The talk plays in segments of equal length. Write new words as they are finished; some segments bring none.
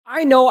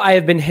I know I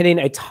have been hitting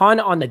a ton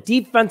on the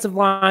defensive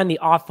line, the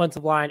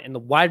offensive line, and the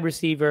wide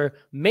receiver,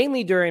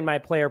 mainly during my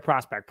player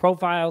prospect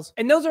profiles.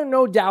 And those are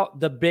no doubt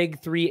the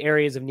big three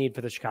areas of need for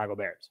the Chicago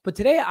Bears. But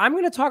today I'm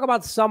going to talk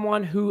about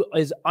someone who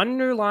is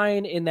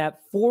underlying in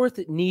that fourth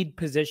need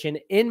position,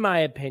 in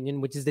my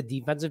opinion, which is the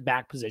defensive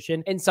back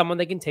position, and someone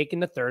they can take in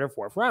the third or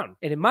fourth round.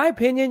 And in my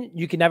opinion,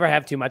 you can never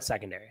have too much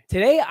secondary.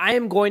 Today, I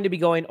am going to be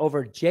going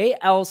over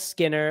J.L.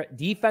 Skinner,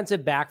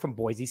 defensive back from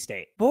Boise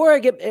State. Before I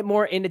get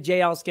more into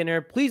J.L.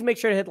 Skinner, please make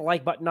sure to hit the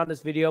like button on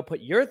this video. Put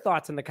your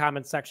thoughts in the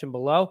comments section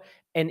below.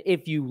 And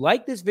if you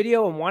like this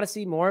video and want to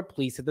see more,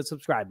 please hit the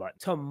subscribe button.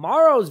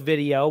 Tomorrow's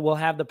video will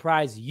have the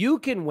prize you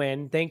can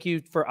win. Thank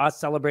you for us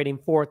celebrating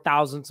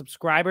 4,000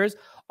 subscribers.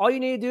 All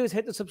you need to do is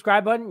hit the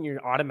subscribe button and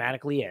you're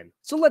automatically in.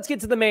 So let's get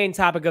to the main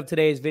topic of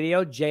today's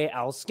video,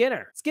 J.L.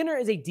 Skinner. Skinner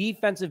is a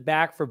defensive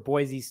back for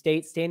Boise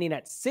State, standing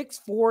at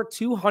 6'4",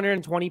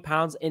 220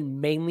 pounds, and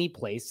mainly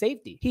plays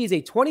safety. He is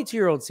a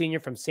 22-year-old senior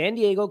from San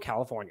Diego,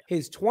 California.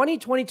 His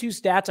 2022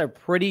 stats are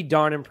pretty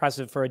darn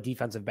impressive for a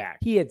defensive back.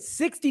 He had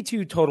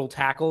 62 total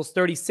tackles,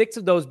 36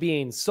 of those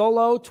being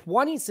solo,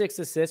 26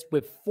 assists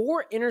with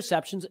 4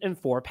 interceptions and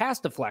 4 pass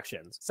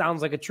deflections.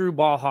 Sounds like a true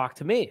ball hawk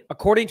to me.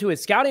 According to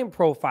his scouting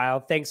profile,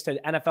 thanks to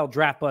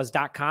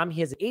NFLDraftBuzz.com,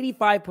 he has an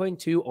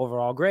 85.2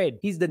 overall grade.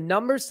 He's the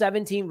number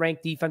 17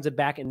 ranked defensive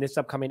back in this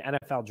upcoming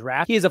NFL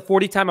draft. He has a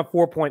 40 time of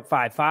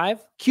 4.55,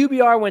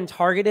 QBR when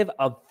targeted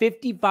of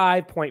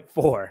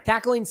 55.4,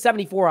 tackling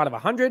 74 out of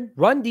 100,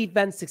 run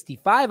defense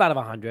 65 out of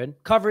 100,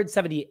 coverage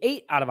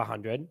 78 out of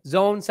 100,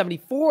 zone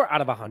 74 out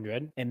of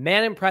 100, and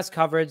man and press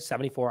coverage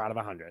 74 out of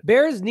 100.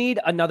 Bears need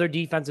another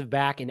defensive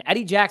back, and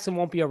Eddie Jackson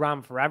won't be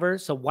around forever,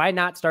 so why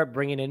not start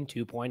bringing in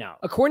 2.0?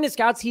 According to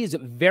scouts, he is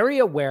very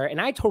aware, and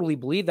I totally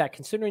believe that,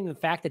 considering the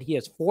fact that he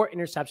has 4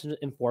 interceptions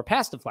and 4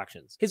 pass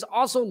deflections. His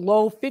also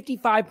low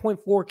 55.4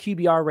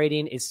 QBR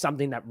rating is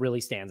something that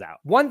really stands out.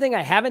 One thing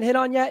I haven't hit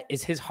on yet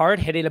is his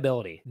hard-hitting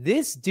ability.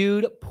 This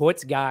dude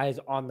puts guys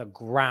on the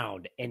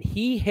ground, and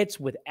he hits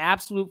with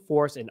absolute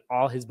force in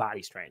all his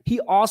body strength.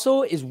 He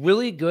also is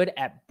really good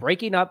at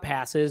breaking up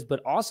passes, but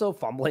also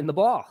fumbling the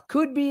ball.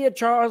 Could be a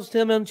Charles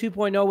Tillman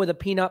 2.0 with a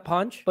peanut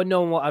punch, but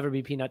no one will ever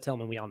be Peanut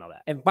Tillman. We all know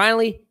that. And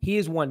finally, he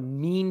is one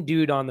mean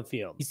dude on the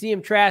field. You see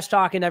him trash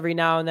talking every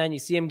now and then. You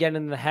see him getting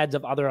in the heads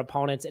of other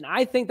opponents, and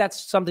I think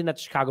that's something that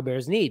the Chicago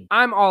Bears need.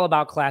 I'm all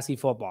about classy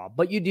football,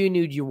 but you do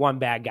need your one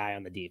bad guy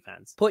on the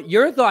defense. Put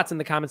your thoughts in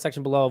the comment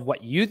section below of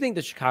what you think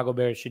the Chicago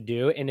Bears should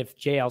do and if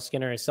J.L.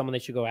 Skinner is someone they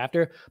should go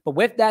after. But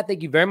with that,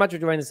 thank you very much for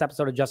joining this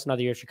episode of Just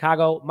Another Year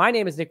Chicago. My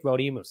name is Nick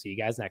Rode, and we'll see you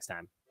guys next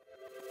time.